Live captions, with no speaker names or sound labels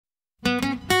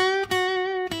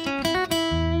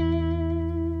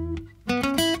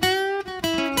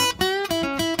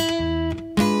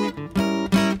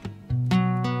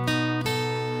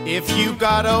If you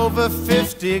got over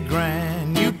 50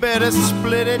 grand, you better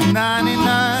split it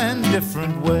 99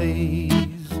 different ways.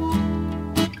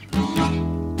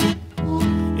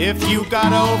 If you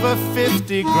got over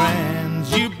 50 grand,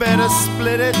 you better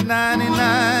split it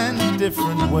 99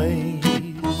 different ways.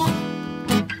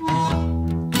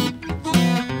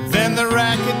 Then the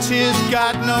Racketeers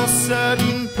got no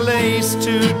certain place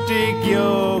to dig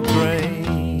your grave.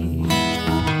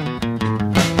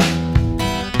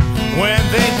 When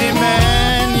they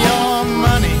demand your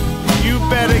money, you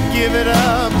better give it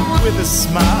up with a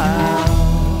smile.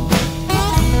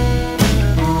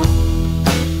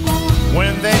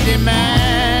 When they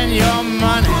demand your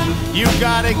money, you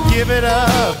gotta give it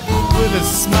up with a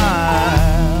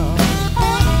smile.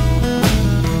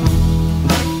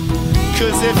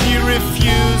 'Cause if you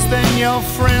refuse, then your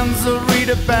friends will read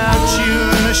about you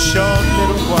in a short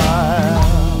little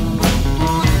while.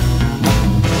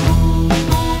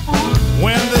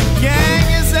 When the gang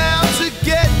is out to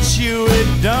get you,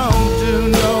 it don't do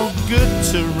no good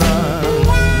to run.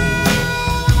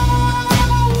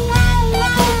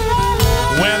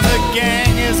 When the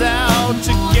gang is out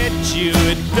to get you,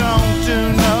 it don't do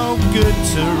no good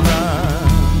to run.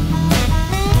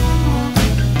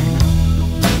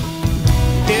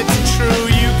 It's true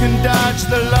you can dodge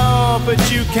the law, but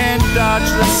you can't dodge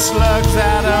the slugs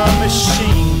out of a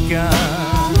machine gun.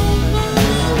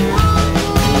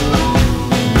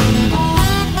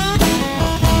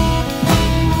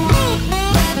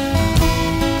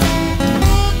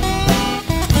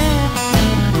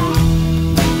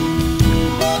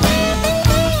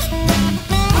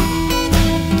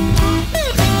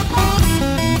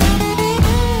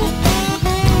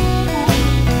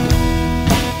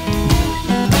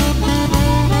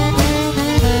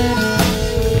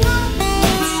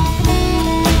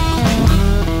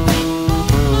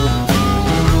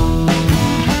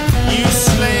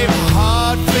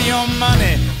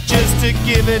 To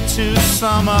give it to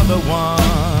some other one.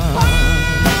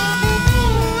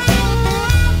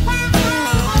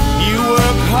 You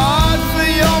work hard for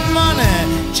your money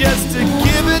just to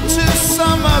give it to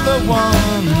some other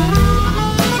one.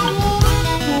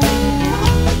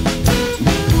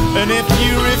 And if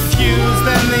you refuse,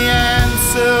 then the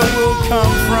answer will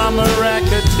come from a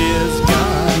racketeer's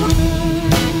gun.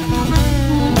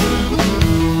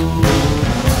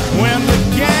 When the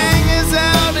gang is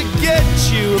out to get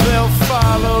you, they'll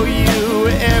follow you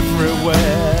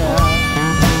everywhere.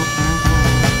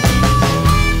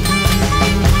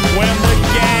 When the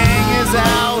gang is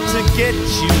out to get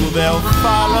you, they'll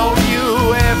follow